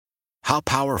How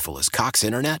powerful is Cox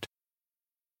Internet?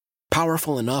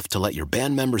 Powerful enough to let your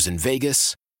band members in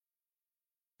Vegas,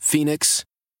 Phoenix,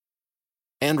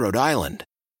 and Rhode Island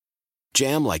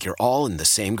jam like you're all in the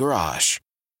same garage.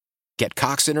 Get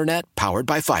Cox Internet powered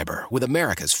by fiber with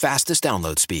America's fastest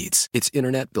download speeds. It's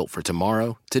internet built for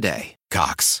tomorrow, today.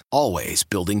 Cox, always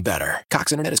building better.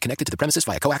 Cox Internet is connected to the premises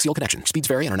via coaxial connection. Speeds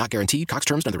vary and are not guaranteed. Cox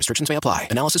terms and other restrictions may apply.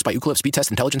 Analysis by Ookla Speed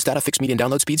Test Intelligence Data. Fixed median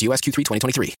download speeds. US Q3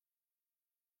 2023.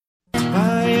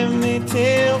 I am a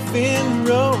tail fin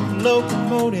road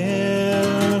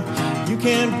locomotive. You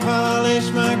can polish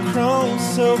my chrome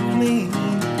so clean.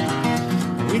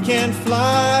 We can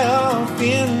fly off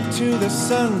into the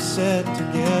sunset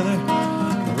together.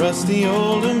 A rusty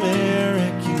old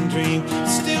American dream.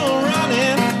 Still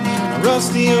running. A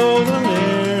rusty old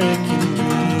American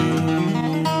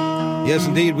dream. Yes,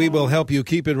 indeed. We will help you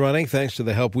keep it running thanks to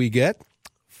the help we get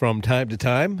from time to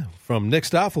time from Nick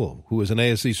Stoffel, who is an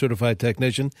ASE certified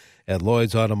technician at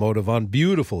Lloyd's Automotive on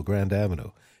beautiful Grand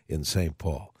Avenue in St.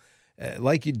 Paul.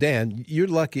 Like you, Dan, you're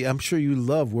lucky. I'm sure you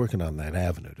love working on that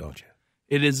avenue, don't you?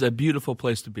 It is a beautiful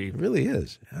place to be. It really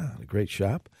is. Yeah, a great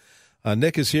shop.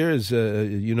 Nick is here, as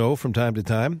you know, from time to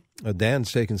time.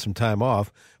 Dan's taking some time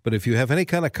off. But if you have any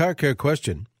kind of car care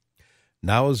question,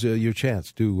 now is your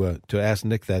chance to ask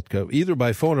Nick that, either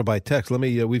by phone or by text.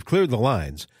 We've cleared the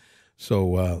lines,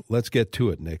 so let's get to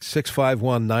it, Nick.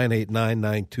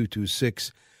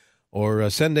 651-989-9226, or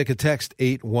send Nick a text,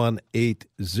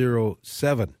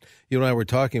 81807. You and I were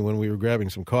talking when we were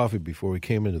grabbing some coffee before we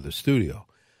came into the studio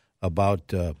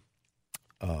about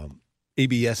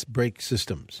ABS brake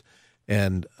systems.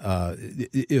 And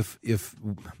if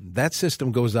that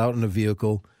system goes out in a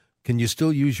vehicle, can you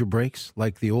still use your brakes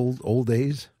like the old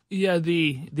days? Yeah,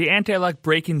 the anti-lock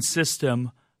braking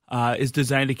system is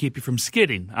designed to keep you from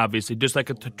skidding, obviously, just like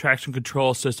a traction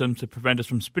control system to prevent us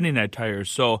from spinning our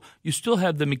tires. So you still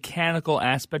have the mechanical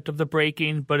aspect of the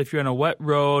braking, but if you're on a wet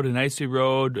road, an icy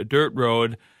road, a dirt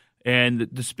road, and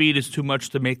the speed is too much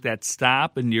to make that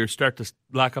stop, and you start to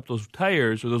lock up those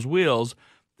tires or those wheels,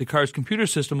 the car's computer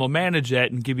system will manage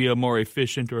that and give you a more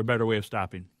efficient or a better way of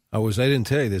stopping. I didn't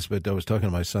tell you this, but I was talking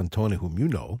to my son, Tony, whom you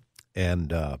know,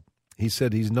 and he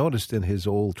said he's noticed in his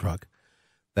old truck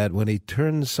that when he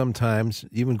turns sometimes,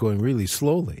 even going really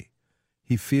slowly,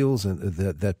 he feels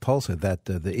that pulse,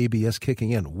 the ABS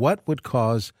kicking in. What would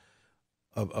cause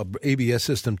a ABS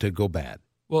system to go bad?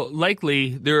 Well,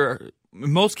 likely in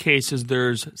most cases,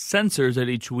 there's sensors at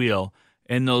each wheel,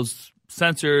 and those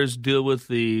sensors deal with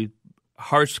the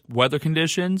harsh weather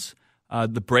conditions,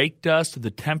 the brake dust, the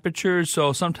temperatures.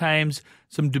 So sometimes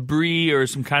some debris or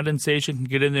some condensation can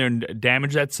get in there and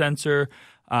damage that sensor.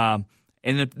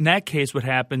 And in that case, what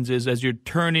happens is as you're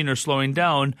turning or slowing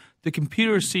down, the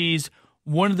computer sees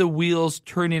one of the wheels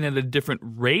turning at a different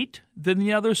rate than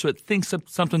the other, so it thinks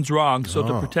something's wrong. So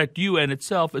to protect you and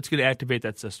itself, it's going to activate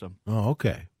that system. Oh,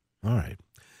 okay. All right.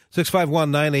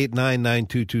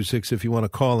 651-989-9226 if you want to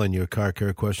call in your car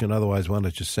care question. Otherwise, why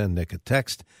don't you send Nick a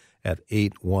text at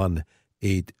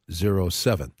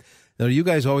 81807. Now, you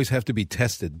guys always have to be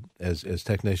tested as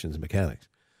technicians and mechanics.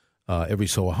 Every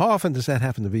so often does that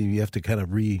happen to be you have to kind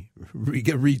of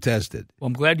get retested? Well,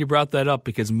 I'm glad you brought that up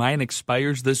because mine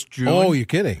expires this June. Oh, you're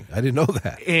kidding. I didn't know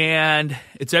that. And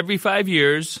it's every 5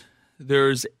 years.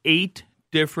 There's 8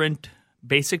 different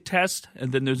basic tests,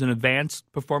 and then there's an advanced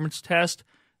performance test.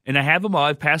 And I have them all.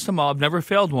 I've passed them all. I've never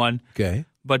failed one. Okay.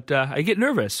 But I get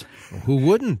nervous. Who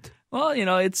wouldn't? Well,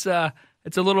 it's a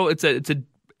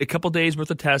couple days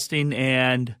worth of testing,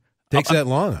 and takes that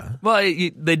long, huh? Well,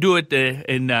 they do it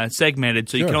in segmented,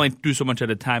 so you can only do so much at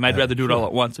a time. I'd rather do it all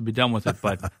at once and be done with it.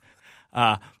 But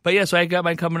yeah, so I got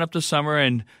mine coming up this summer,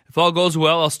 and if all goes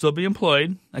well, I'll still be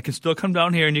employed. I can still come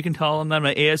down here, and you can tell them I'm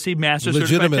an ASE Master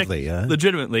legitimately, Certified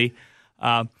legitimately.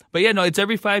 But yeah, no, it's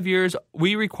every 5 years.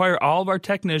 We require all of our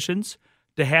technicians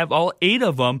to have all 8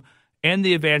 of them and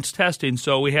the advanced testing.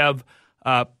 So we have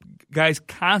guys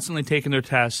constantly taking their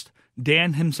test.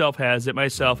 Dan himself has it,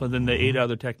 myself, and then the 8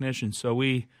 other technicians. So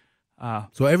we.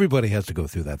 So everybody has to go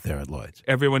through that there at Lloyd's.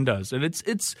 Everyone does, and it's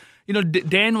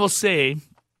Dan will say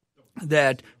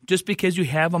that just because you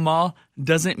have them all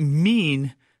doesn't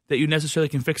mean that you necessarily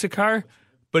can fix a car.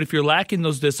 But if you're lacking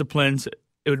those disciplines,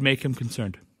 it would make him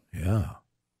concerned. Yeah.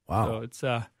 Wow.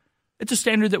 So it's a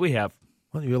standard that we have.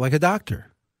 Well, you're like a doctor.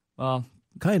 Well,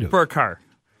 kind of. For a car.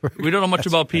 We don't know much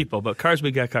about people, but cars we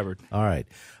got covered. All right.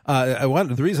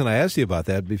 The reason I asked you about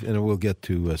that, and we'll get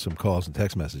to some calls and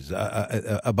text messages,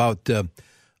 about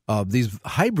these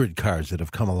hybrid cars that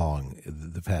have come along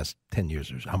the past 10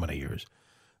 years or how many years.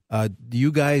 Do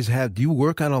you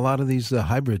work on a lot of these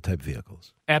hybrid type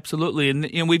vehicles? Absolutely.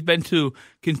 And we've been to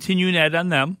continuing ed on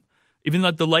them. even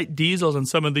like the light diesels and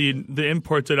some of the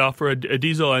imports that offer a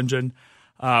diesel engine,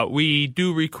 we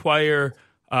do require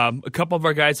a couple of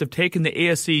our guys have taken the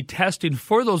ASE testing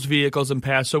for those vehicles and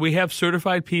passed. So we have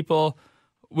certified people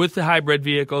with the hybrid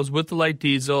vehicles, with the light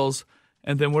diesels,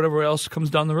 and then whatever else comes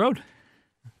down the road.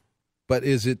 But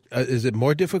is it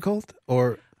more difficult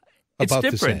or about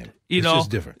it's different? The same? It's just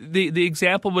different. The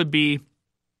example would be,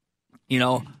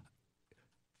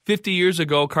 50 years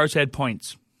ago, cars had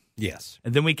points. Yes.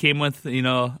 And then we came with, and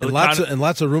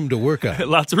lots of room to work on.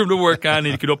 Lots of room to work on, and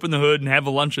you could open the hood and have a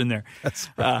lunch in there. That's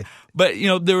right. But,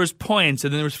 there was points,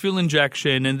 and then there was fuel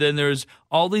injection, and then there's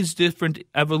all these different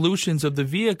evolutions of the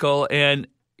vehicle, and,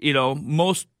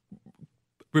 most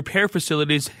repair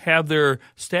facilities have their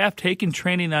staff taking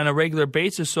training on a regular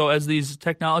basis. So as these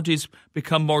technologies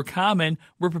become more common,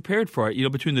 we're prepared for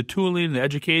it, between the tooling, the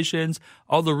educations,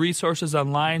 all the resources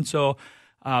online. So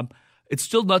it's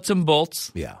still nuts and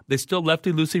bolts. Yeah. They still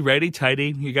lefty, loosey, righty,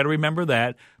 tighty. You got to remember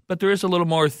that. But there is a little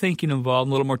more thinking involved,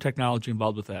 a little more technology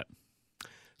involved with that.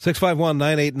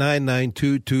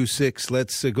 651-989-9226.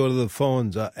 Let's go to the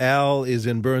phones. Al is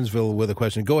in Burnsville with a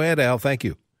question. Go ahead, Al. Thank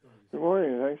you. Good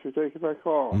morning. Thanks for taking my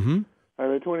call. Mm-hmm. I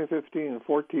have a 2015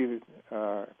 Ford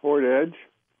Edge,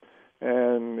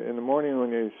 and in the morning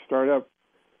when you start up,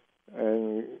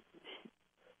 and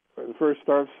the first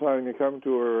stop sign you come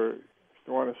to, or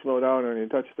you want to slow down and you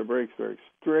touch the brakes, they're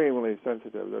extremely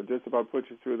sensitive. They'll just about put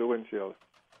you through the windshield.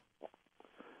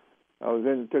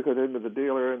 Took it into the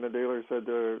dealer, and the dealer said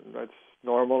that's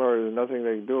normal or there's nothing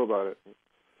they can do about it.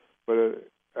 But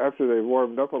after they've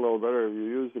warmed up a little better, if you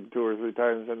use them 2 or 3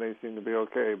 times, then they seem to be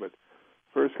okay. But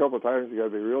first couple of times, you got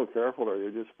to be real careful, or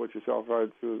you just put yourself right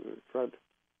through the front.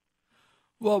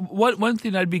 Well, one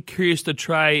thing I'd be curious to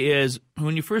try is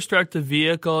when you first start the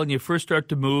vehicle and you first start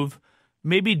to move,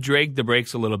 maybe drag the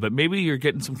brakes a little bit. Maybe you're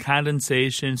getting some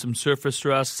condensation, some surface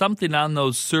rust, something on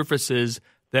those surfaces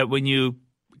that when you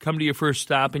come to your first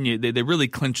stop and they really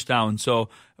clinch down. So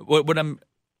what I'm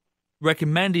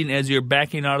recommending as you're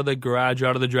backing out of the garage,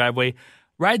 out of the driveway,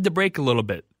 ride the brake a little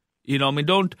bit.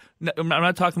 I'm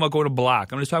not talking about going to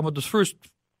block. I'm just talking about those first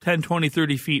 10, 20,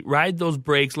 30 feet. Ride those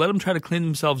brakes, let them try to clean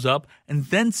themselves up, and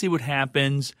then see what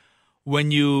happens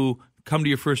when you come to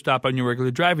your first stop on your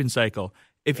regular driving cycle.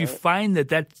 If you find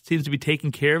that seems to be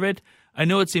taking care of it, I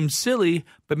know it seems silly,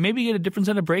 but maybe get a different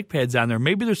set of brake pads on there.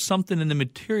 Maybe there's something in the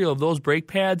material of those brake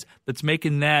pads that's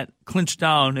making that clinch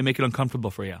down and make it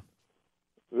uncomfortable for you.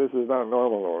 This is not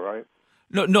normal, though, right?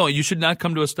 No, you should not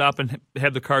come to a stop and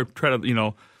have the car try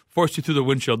to, force you through the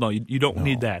windshield. No, you don't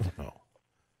need that. No.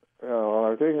 Well,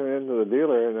 I'm taking it into the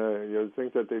dealer, and you'd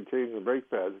think that they'd change the brake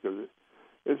pads, because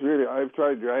it's really, I've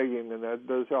tried dragging, and that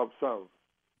does help some.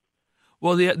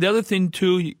 Well, the other thing,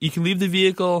 too, you can leave the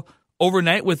vehicle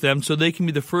overnight with them so they can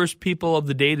be the first people of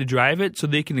the day to drive it, so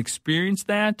they can experience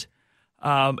that.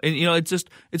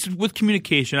 It's with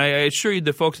communication. I assure you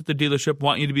the folks at the dealership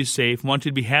want you to be safe, want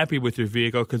you to be happy with your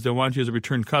vehicle because they want you as a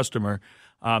return customer.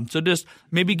 So just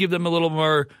maybe give them a little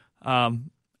more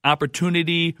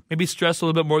opportunity, maybe stress a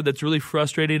little bit more that's really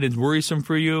frustrating and worrisome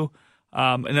for you,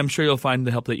 and I'm sure you'll find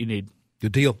the help that you need.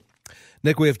 Good deal.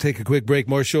 Nick, we have to take a quick break.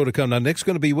 More show to come. Now, Nick's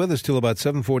going to be with us till about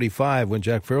 7:45 when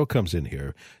Jack Farrell comes in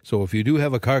here. So if you do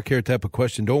have a car care type of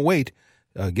question, don't wait.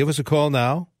 Give us a call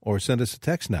now or send us a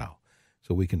text now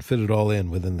so we can fit it all in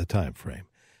within the time frame.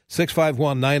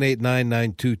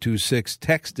 651-989-9226.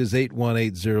 Text is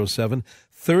 81807.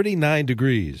 39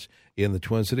 degrees in the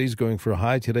Twin Cities, going for a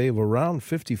high today of around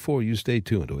 54. You stay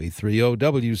tuned to 830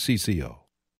 WCCO.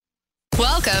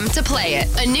 Welcome to Play It,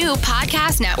 a new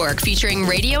podcast network featuring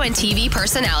radio and TV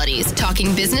personalities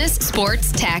talking business,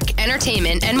 sports, tech,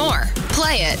 entertainment, and more.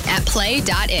 Play it at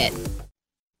play.it.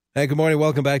 Hey, good morning.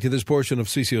 Welcome back to this portion of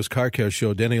CCO's Car Care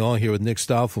Show. Denny Long here with Nick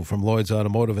Stoffel from Lloyd's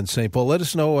Automotive in St. Paul. Let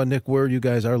us know, Nick, where you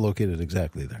guys are located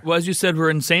exactly there. Well, as you said, we're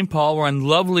in St. Paul. We're on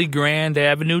lovely Grand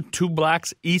Avenue, 2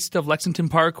 blocks east of Lexington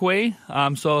Parkway.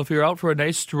 So if you're out for a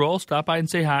nice stroll, stop by and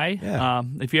say hi. Yeah.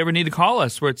 If you ever need to call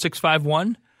us, we're at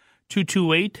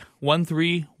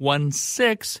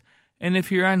 651-228-1316. And if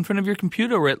you're in front of your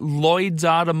computer, we're at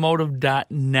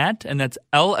lloydsautomotive.net, and that's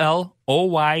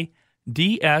LLOYDS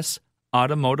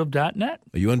automotive.net.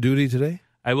 Are you on duty today?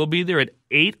 I will be there at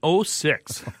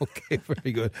 8:06. Okay,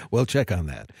 very good. We'll check on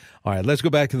that. All right, let's go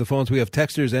back to the phones. We have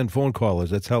texters and phone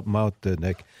callers. Let's help them out,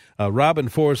 Nick. Rob in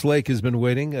Forest Lake has been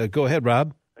waiting. Go ahead,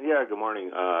 Rob. Yeah, good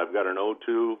morning. I've got an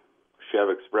 02 Chev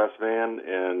Express van,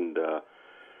 and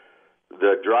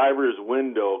the driver's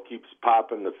window keeps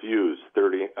popping the fuse,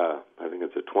 I think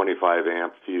it's a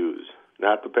 25-amp fuse.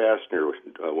 Not the passenger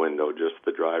window, just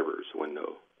the driver's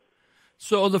window.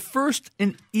 So the first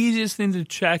and easiest thing to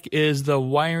check is the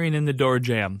wiring in the door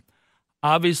jamb.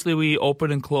 Obviously, we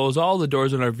open and close all the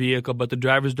doors in our vehicle, but the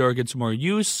driver's door gets more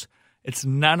use. It's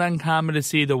not uncommon to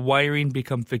see the wiring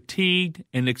become fatigued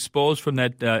and exposed from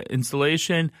that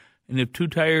insulation. And if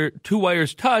two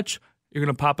wires touch, you're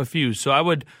going to pop a fuse. So I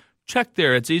would check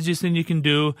there. It's the easiest thing you can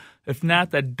do. If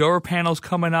not, that door panel's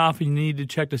coming off, and you need to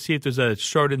check to see if there's a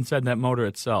short inside that motor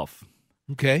itself.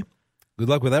 Okay. Good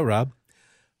luck with that, Rob.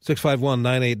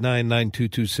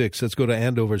 651-989-9226. Let's go to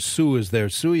Andover. Sue is there.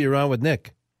 Sue, you're on with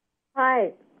Nick.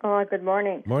 Hi. Good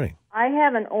morning. Morning. I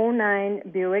have an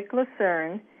 09 Buick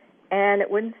Lucerne, and it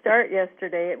wouldn't start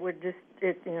yesterday. It would just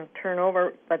turn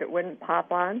over, but it wouldn't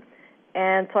pop on.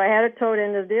 And so I had it towed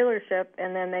into the dealership,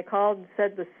 and then they called and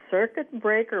said the circuit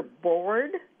breaker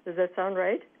board. Does that sound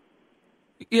right?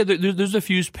 Yeah, there's a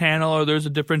fuse panel, or there's a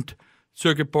different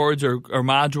circuit boards or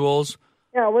modules.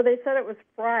 Yeah, well, they said it was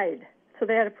fried, so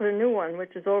they had to put a new one,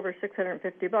 which is over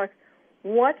 $650.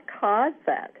 What caused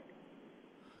that?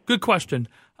 Good question.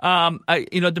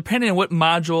 Depending on what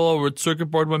module or what circuit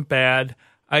board went bad,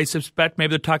 I suspect maybe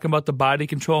they're talking about the body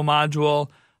control module.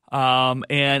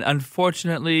 And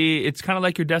unfortunately, it's kind of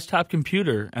like your desktop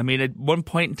computer. I mean, at one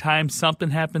point in time, something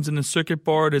happens in the circuit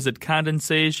board. Is it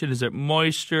condensation? Is it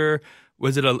moisture?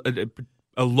 Was it a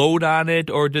load on it?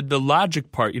 Or did the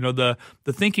logic part, the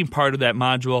thinking part of that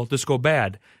module just go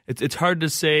bad? It's hard to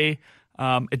say.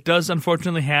 It does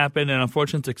unfortunately happen, and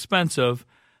unfortunately it's expensive.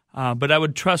 But I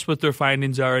would trust what their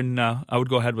findings are, and I would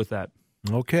go ahead with that.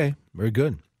 Okay, very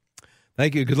good.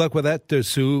 Thank you. Good luck with that,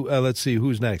 Sue. Let's see,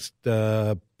 who's next?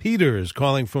 Peter is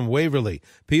calling from Waverly.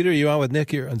 Peter, you on with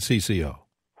Nick here on CCO?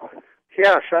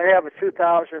 Yes, I have a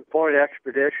 2000 Ford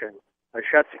Expedition. I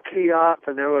shut the key off,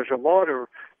 and there was a motor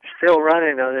still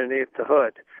running underneath the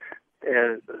hood.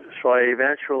 And so I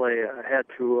eventually had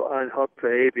to unhook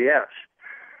the ABS.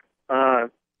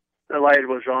 The light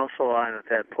was also on at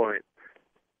that point.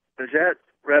 Does that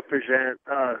represent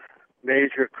a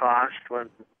major cost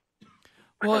when...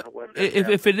 Well,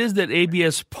 if it is that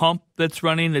ABS pump that's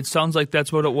running, it sounds like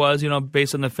that's what it was,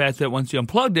 based on the fact that once you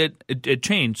unplugged it, it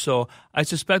changed. So I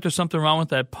suspect there's something wrong with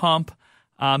that pump.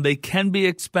 They can be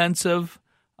expensive.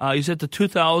 You said the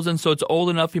 2000, so it's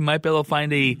old enough you might be able to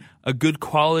find a good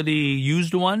quality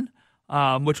used one,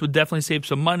 which would definitely save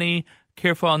some money.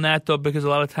 Careful on that, though, because a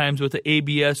lot of times with the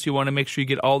ABS, you want to make sure you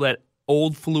get all that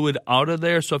old fluid out of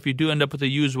there. So if you do end up with a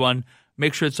used one,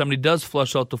 make sure that somebody does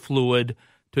flush out the fluid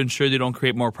to ensure they don't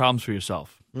create more problems for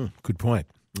yourself. Good point.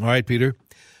 All right, Peter.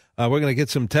 We're going to get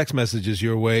some text messages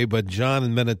your way, but John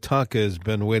in Minnetonka has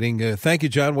been waiting. Thank you,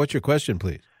 John. What's your question,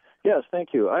 please? Yes, thank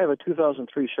you. I have a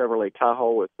 2003 Chevrolet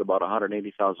Tahoe with about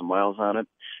 180,000 miles on it,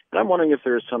 and I'm wondering if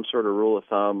there's some sort of rule of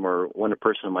thumb or when a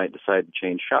person might decide to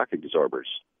change shock absorbers.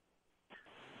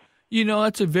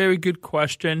 That's a very good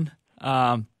question.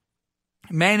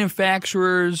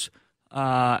 Manufacturers...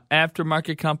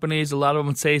 aftermarket companies, a lot of them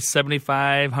would say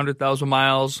 75, 100,000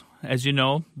 miles. As you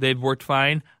know, they've worked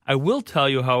fine. I will tell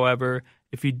you, however,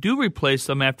 if you do replace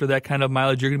them after that kind of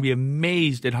mileage, you're going to be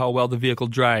amazed at how well the vehicle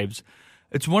drives.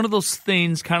 It's one of those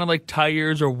things, kind of like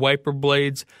tires or wiper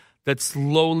blades, that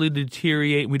slowly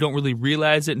deteriorate. We don't really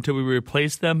realize it until we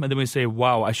replace them, and then we say,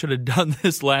 wow, I should have done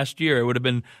this last year. It would have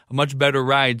been a much better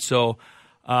ride. So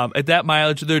at that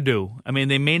mileage, they're due. I mean,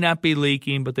 they may not be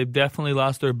leaking, but they've definitely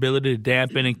lost their ability to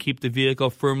dampen and keep the vehicle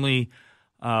firmly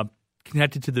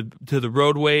connected to the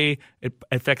roadway. It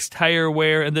affects tire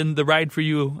wear, and then the ride for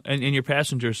you and your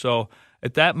passenger. So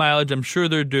at that mileage, I'm sure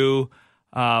they're due.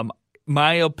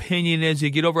 My opinion is you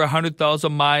get over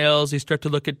 100,000 miles, you start to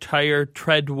look at tire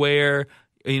tread wear.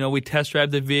 We test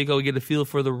drive the vehicle, we get a feel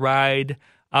for the ride.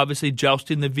 Obviously,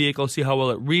 jousting the vehicle, see how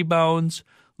well it rebounds.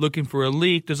 Looking for a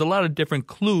leak. There's a lot of different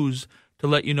clues to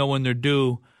let you know when they're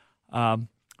due, but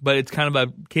it's kind of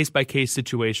a case-by-case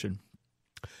situation.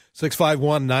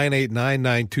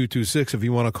 651-989-9226 if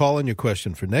you want to call in your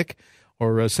question for Nick,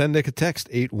 or send Nick a text,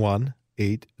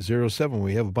 81807.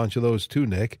 We have a bunch of those too,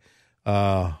 Nick. You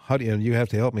have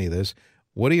to help me with this.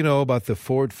 What do you know about the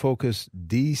Ford Focus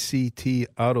DCT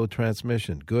auto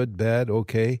transmission? Good, bad,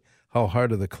 okay? How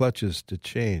hard are the clutches to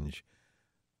change?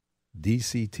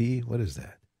 DCT, what is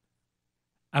that?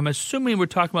 I'm assuming we're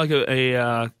talking about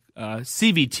a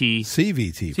CVT.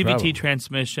 CVT probably.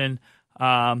 Transmission.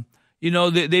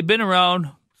 They've been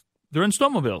around. They're in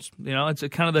snowmobiles. It's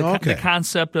kind of the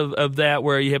concept of that,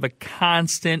 where you have a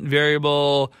constant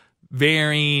variable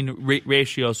varying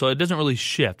ratio, so it doesn't really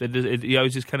shift. You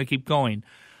always just kind of keep going.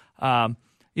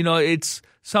 It's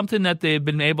something that they've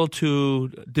been able to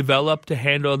develop to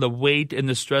handle the weight and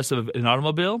the stress of an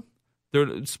automobile.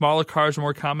 Smaller cars are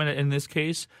more common in this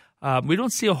case. We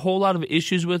don't see a whole lot of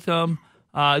issues with them.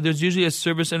 There's usually a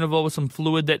service interval with some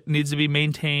fluid that needs to be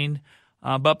maintained.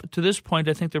 But to this point,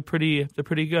 I think they're pretty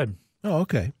good. Oh,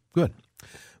 okay. Good.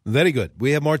 Very good.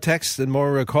 We have more texts and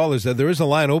more callers. There is a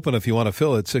line open if you want to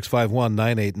fill it,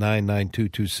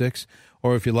 651-989-9226.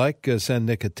 Or if you like, send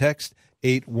Nick a text,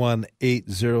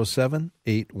 81807,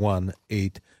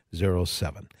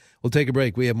 81807. We'll take a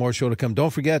break. We have more show to come.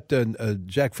 Don't forget,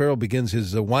 Jack Farrell begins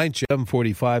his wine show at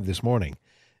 7:45 this morning,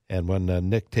 and when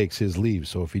Nick takes his leave.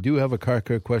 So if you do have a car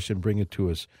care question, bring it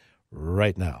to us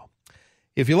right now.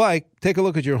 If you like, take a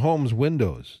look at your home's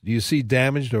windows. Do you see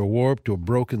damaged or warped or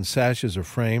broken sashes or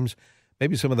frames?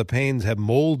 Maybe some of the panes have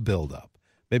mold buildup.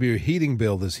 Maybe your heating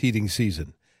bill this heating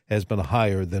season has been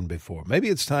higher than before. Maybe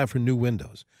it's time for new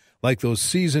windows, like those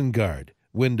Season Guard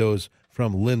windows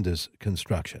from Lindus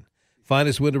Construction.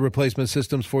 Finest window replacement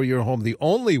systems for your home. The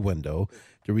only window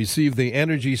to receive the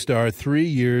Energy Star 3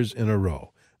 years in a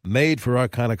row. Made for our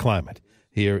kind of climate.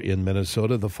 Here in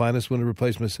Minnesota, the finest window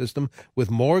replacement system with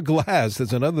more glass,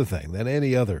 that's another thing, than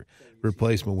any other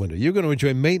replacement window. You're going to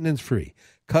enjoy maintenance-free,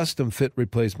 custom-fit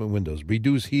replacement windows,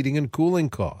 reduce heating and cooling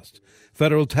costs,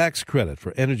 federal tax credit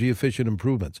for energy-efficient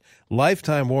improvements,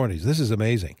 lifetime warranties, this is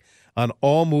amazing, on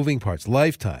all moving parts,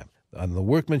 lifetime, on the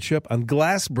workmanship, on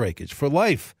glass breakage for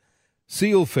life,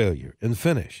 seal failure and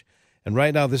finish. And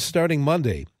right now, this is starting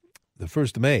Monday, the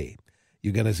 1st of May,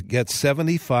 you're going to get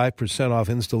 75% off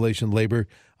installation labor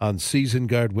on Season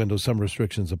Guard windows. Some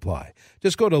restrictions apply.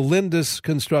 Just go to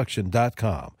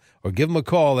lindusconstruction.com or give them a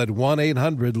call at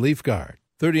 1-800-LEAF-GUARD.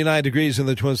 39 degrees in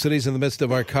the Twin Cities in the midst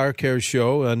of our car care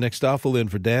show. Nick Stoffel in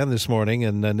for Dan this morning.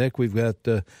 And Nick, we've got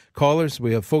callers.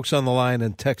 We have folks on the line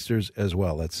and texters as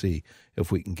well. Let's see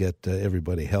if we can get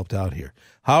everybody helped out here.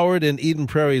 Howard in Eden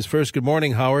Prairie is first. Good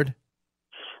morning, Howard.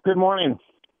 Good morning.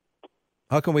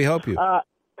 How can we help you?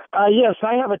 Yes,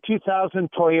 I have a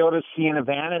 2000 Toyota Sienna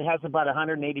van. It has about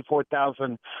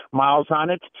 184,000 miles on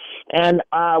it. And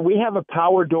we have a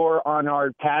power door on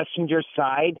our passenger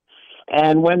side.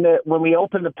 And when we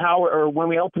open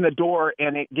the door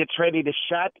and it gets ready to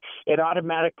shut, it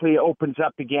automatically opens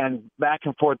up again, back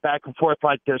and forth,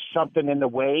 like there's something in the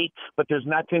way, but there's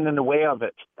nothing in the way of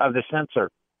the sensor.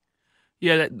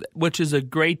 Yeah, which is a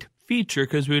great feature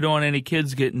because we don't want any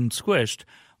kids getting squished.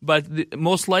 But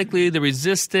most likely the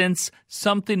resistance,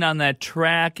 something on that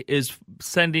track is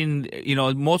sending,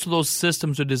 most of those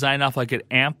systems are designed off like an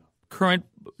amp current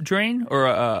drain or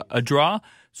a draw.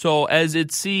 So as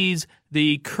it sees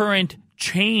the current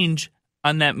change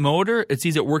on that motor, it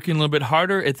sees it working a little bit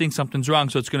harder, it thinks something's wrong.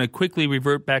 So it's going to quickly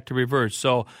revert back to reverse.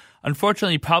 So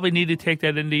unfortunately, you probably need to take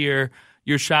that into your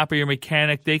shop or your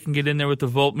mechanic. They can get in there with the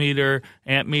voltmeter,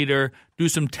 amp meter, do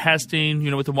some testing,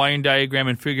 with the wiring diagram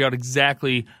and figure out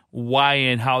exactly why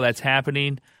and how that's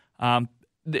happening.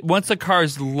 Once the car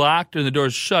is locked and the door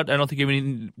is shut, I don't think you have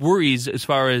any worries as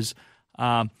far as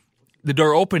the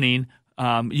door opening.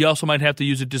 You also might have to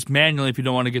use it just manually if you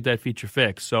don't want to get that feature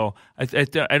fixed. So I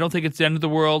don't think it's the end of the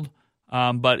world,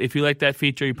 but if you like that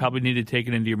feature, you probably need to take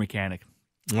it into your mechanic.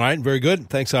 All right, very good.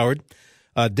 Thanks, Howard.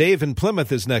 Dave in Plymouth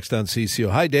is next on CCO.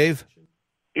 Hi, Dave.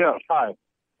 Yes, hi.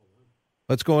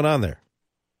 What's going on there?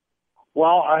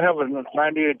 Well, I have a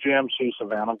 98 GMC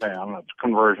Savannah van. It's a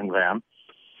conversion van.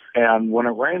 And when it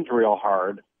rains real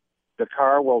hard, the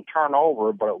car will turn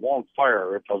over, but it won't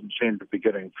fire. It doesn't seem to be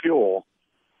getting fuel.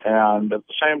 And at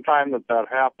the same time that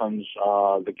happens,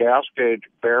 the gas gauge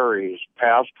buries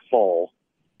past full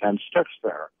and sticks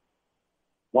there.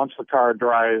 Once the car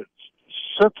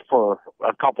sits for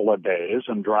a couple of days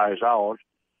and dries out,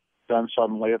 then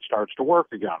suddenly it starts to work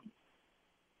again.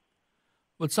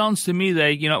 Well, it sounds to me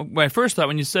that, my first thought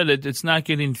when you said it's not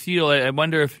getting fuel, I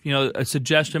wonder if, a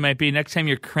suggestion might be next time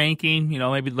you're cranking,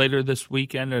 maybe later this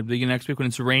weekend or the next week when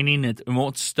it's raining, it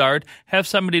won't start, have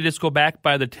somebody just go back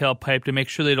by the tailpipe to make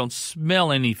sure they don't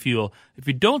smell any fuel. If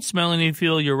you don't smell any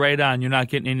fuel, you're right on. You're not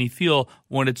getting any fuel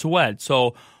when it's wet.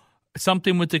 So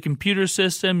something with the computer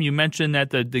system, you mentioned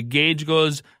that the gauge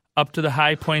goes up to the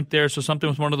high point there, so something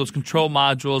with one of those control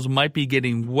modules might be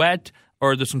getting wet,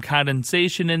 or there's some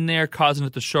condensation in there causing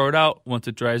it to short out. Once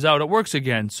it dries out, it works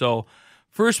again. So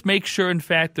first, make sure, in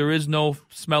fact, there is no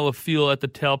smell of fuel at the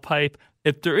tailpipe.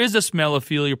 If there is a smell of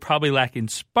fuel, you're probably lacking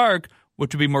spark,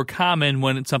 which would be more common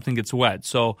when something gets wet.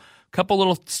 So a couple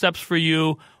little steps for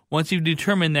you. Once you've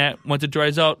determined that, once it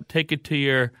dries out, take it to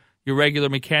your regular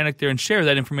mechanic there and share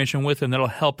that information with him. That'll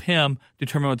help him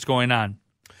determine what's going on.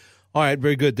 All right,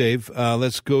 very good, Dave.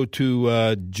 Let's go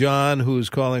to John, who's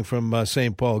calling from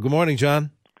St. Paul. Good morning,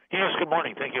 John. Yes, good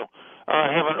morning. Thank you. I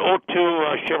have an 02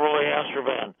 Chevrolet Astra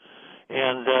van,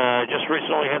 and just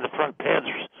recently had the front pads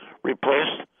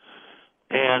replaced.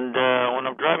 And when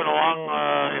I'm driving along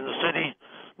in the city,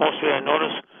 mostly I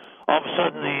notice all of a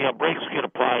sudden the brakes get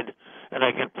applied, and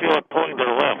I can feel it pulling to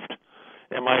the left.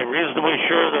 Am I reasonably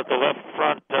sure that the left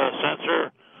front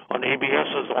sensor on the ABS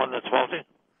is the one that's faulty?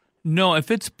 No, if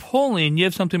it's pulling, you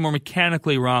have something more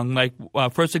mechanically wrong. Like,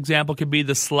 first example could be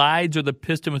the slides or the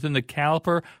piston within the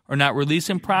caliper are not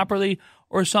releasing properly,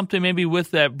 or something maybe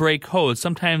with that brake hose.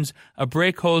 Sometimes a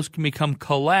brake hose can become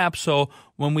collapsed, so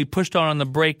when we push down on the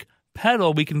brake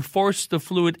pedal, we can force the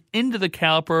fluid into the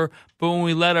caliper, but when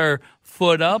we let our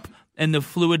foot up and the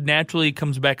fluid naturally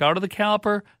comes back out of the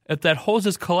caliper, if that hose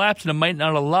is collapsed, it might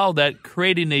not allow that,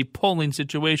 creating a pulling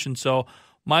situation. So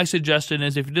my suggestion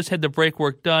is if you just had the brake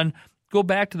work done, go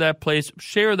back to that place,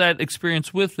 share that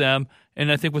experience with them, and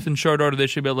I think within short order they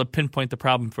should be able to pinpoint the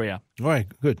problem for you. All right,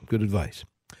 good advice.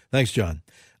 Thanks, John.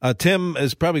 Tim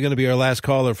is probably going to be our last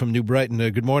caller from New Brighton.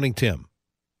 Good morning, Tim.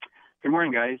 Good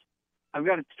morning, guys. I've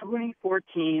got a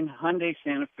 2014 Hyundai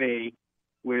Santa Fe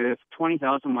with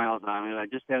 20,000 miles on it. I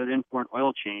just had it in for an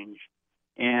oil change,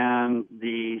 and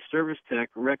the service tech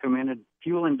recommended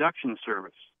fuel induction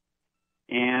service.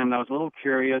 And I was a little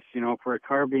curious, for a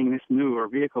car being this new or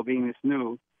vehicle being this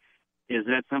new, is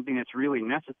that something that's really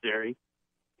necessary?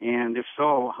 And if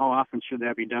so, how often should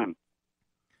that be done?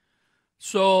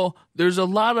 So there's a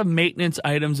lot of maintenance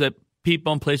items that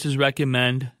people and places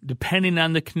recommend. Depending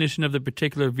on the condition of the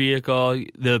particular vehicle,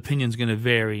 the opinion is going to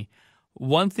vary.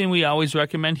 One thing we always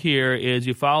recommend here is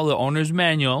you follow the owner's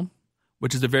manual,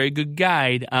 which is a very good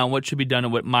guide on what should be done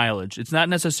at what mileage. It's not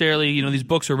necessarily, these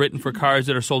books are written for cars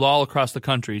that are sold all across the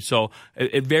country. So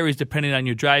it varies depending on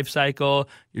your drive cycle,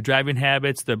 your driving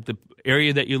habits, the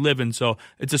area that you live in. So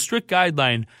it's a strict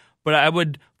guideline, but I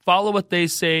would follow what they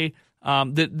say.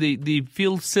 The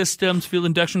fuel systems, fuel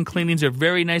induction cleanings are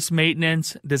very nice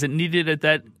maintenance. Does it need it at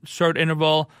that short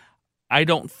interval? I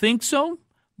don't think so,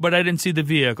 but I didn't see the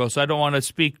vehicle, so I don't want to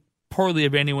speak poorly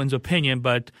of anyone's opinion,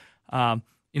 but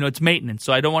it's maintenance.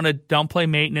 So I don't want to downplay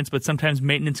maintenance, but sometimes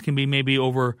maintenance can be maybe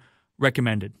over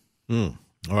recommended. All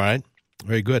right.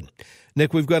 Very good.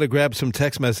 Nick, we've got to grab some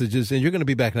text messages, and you're going to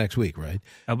be back next week, right?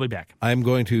 I'll be back. I'm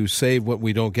going to save what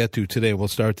we don't get to today. We'll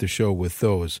start the show with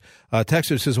those.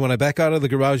 Texter says, when I back out of the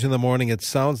garage in the morning, it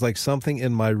sounds like something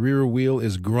in my rear wheel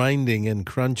is grinding and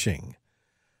crunching.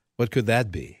 What could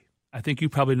that be? I think you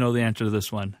probably know the answer to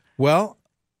this one. Well,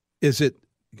 is it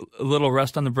a little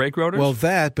rust on the brake rotors? Well,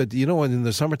 but in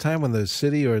the summertime when the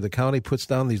city or the county puts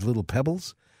down these little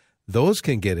pebbles, those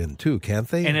can get in too, can't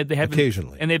they? And if they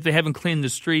occasionally. And if they haven't cleaned the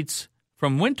streets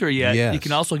from winter yet, yes, you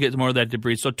can also get more of that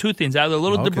debris. So two things, either a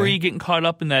little debris getting caught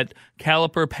up in that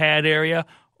caliper pad area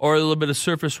or a little bit of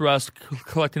surface rust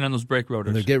collecting on those brake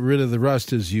rotors. And to get rid of the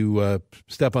rust as you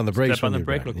step on the brakes. Step on the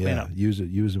brake, clean up. Use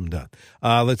them, done.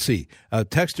 Let's see.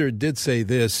 Texter did say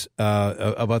this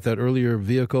about that earlier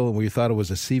vehicle, and we thought it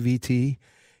was a CVT.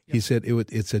 He said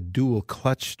it's a dual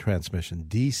clutch transmission,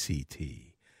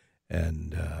 DCT,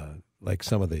 and like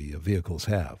some of the vehicles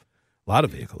have. A lot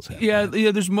of vehicles have. Yeah.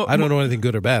 There's more. I don't know anything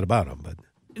good or bad about them, but.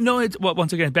 No, it's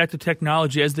once again back to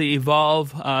technology. As they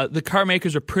evolve, the car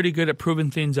makers are pretty good at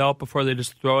proving things out before they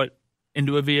just throw it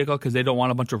into a vehicle because they don't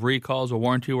want a bunch of recalls or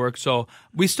warranty work. So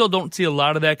we still don't see a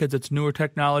lot of that because it's newer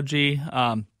technology.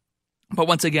 But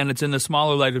once again, it's in the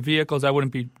smaller, lighter vehicles. I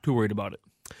wouldn't be too worried about it.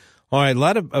 All right, a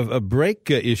lot of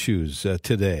brake issues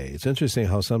today. It's interesting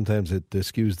how sometimes it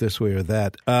skews this way or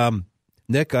that.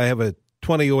 Nick, I have a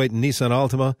 2008 Nissan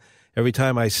Altima. Every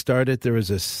time I start it, there is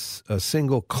a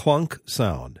single clunk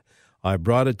sound. I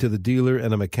brought it to the dealer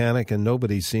and a mechanic, and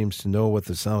nobody seems to know what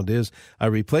the sound is. I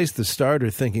replaced the starter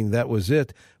thinking that was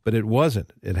it, but it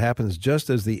wasn't. It happens just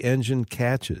as the engine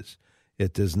catches.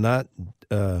 It does not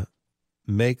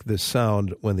make the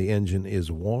sound when the engine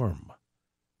is warm.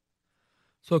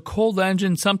 So a cold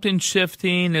engine, something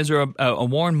shifting. Is there a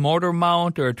worn motor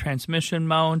mount or a transmission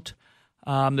mount?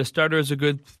 The starter is a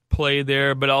good play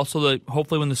there, but also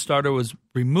hopefully when the starter was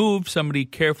removed, somebody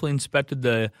carefully inspected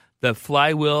the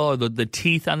flywheel or the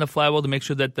teeth on the flywheel to make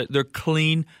sure that they're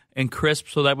clean and crisp,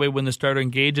 so that way when the starter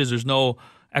engages, there's no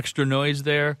extra noise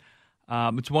there.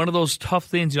 It's one of those tough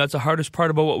things. That's the hardest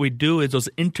part about what we do is those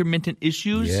intermittent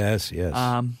issues. Yes.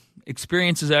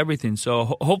 Experience is everything.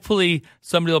 So hopefully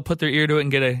somebody will put their ear to it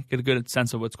and get a good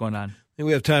sense of what's going on. I think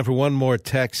we have time for one more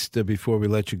text before we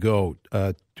let you go.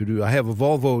 I have a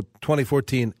Volvo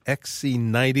 2014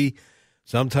 XC90.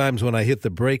 Sometimes when I hit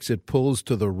the brakes, it pulls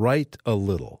to the right a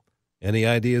little. Any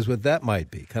ideas what that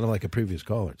might be? Kind of like a previous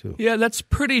caller, too. Yeah, that's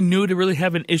pretty new to really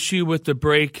have an issue with the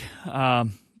brake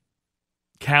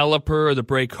caliper or the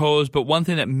brake hose. But one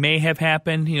thing that may have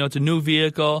happened, it's a new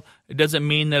vehicle. It doesn't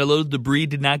mean that a little debris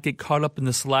did not get caught up in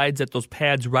the slides that those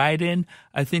pads ride in.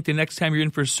 I think the next time you're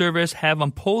in for service, have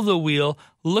them pull the wheel,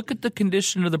 look at the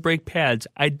condition of the brake pads.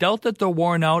 I doubt that they're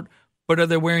worn out, but are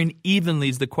they wearing evenly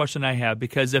is the question I have,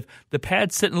 because if the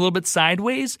pad's sitting a little bit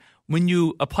sideways, when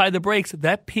you apply the brakes,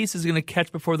 that piece is going to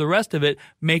catch before the rest of it,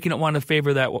 making it want to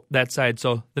favor that side.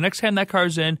 So the next time that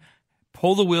car's in,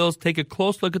 pull the wheels, take a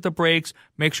close look at the brakes,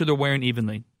 make sure they're wearing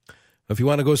evenly. If you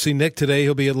want to go see Nick today,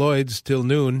 he'll be at Lloyd's till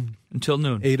noon. Until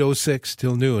noon. 8:06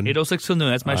 till noon. 8:06 till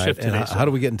noon. That's my shift today. How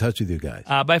do we get in touch with you guys?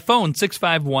 By phone,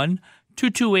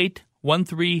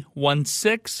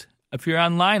 651-228-1316. If you're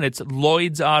online, it's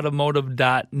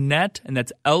lloydsautomotive.net, and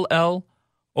that's LLOYDS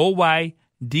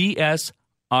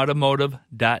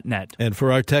automotive.net. And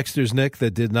for our texters, Nick,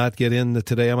 that did not get in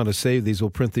today, I'm going to save these. We'll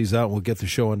print these out, and we'll get the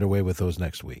show underway with those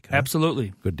next week. Huh?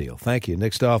 Absolutely. Good deal. Thank you.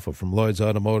 Nick Stoffel from Lloyd's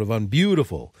Automotive on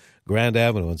beautiful Grand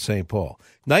Avenue in St. Paul.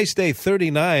 Nice day,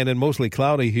 39, and mostly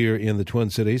cloudy here in the Twin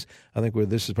Cities. I think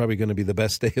this is probably going to be the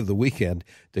best day of the weekend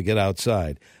to get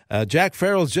outside. Jack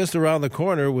Farrell's just around the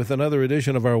corner with another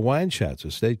edition of our Wine Chat, so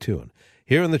stay tuned.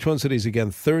 Here in the Twin Cities, again,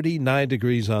 39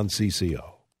 degrees on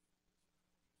CCO.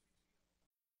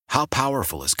 How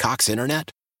powerful is Cox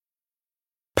Internet?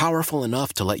 Powerful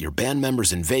enough to let your band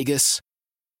members in Vegas,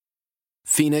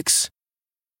 Phoenix,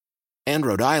 and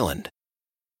Rhode Island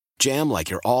jam like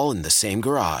you're all in the same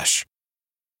garage.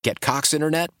 Get Cox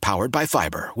Internet powered by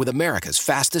fiber with America's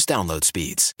fastest download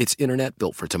speeds. It's internet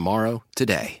built for tomorrow,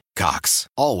 today. Cox,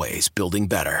 always building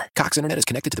better. Cox Internet is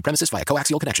connected to the premises via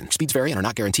coaxial connection. Speeds vary and are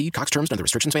not guaranteed. Cox terms and other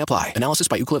restrictions may apply. Analysis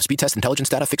by Ookla of Speed Test Intelligence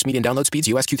data. Fixed median download speeds.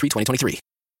 US Q3 2023.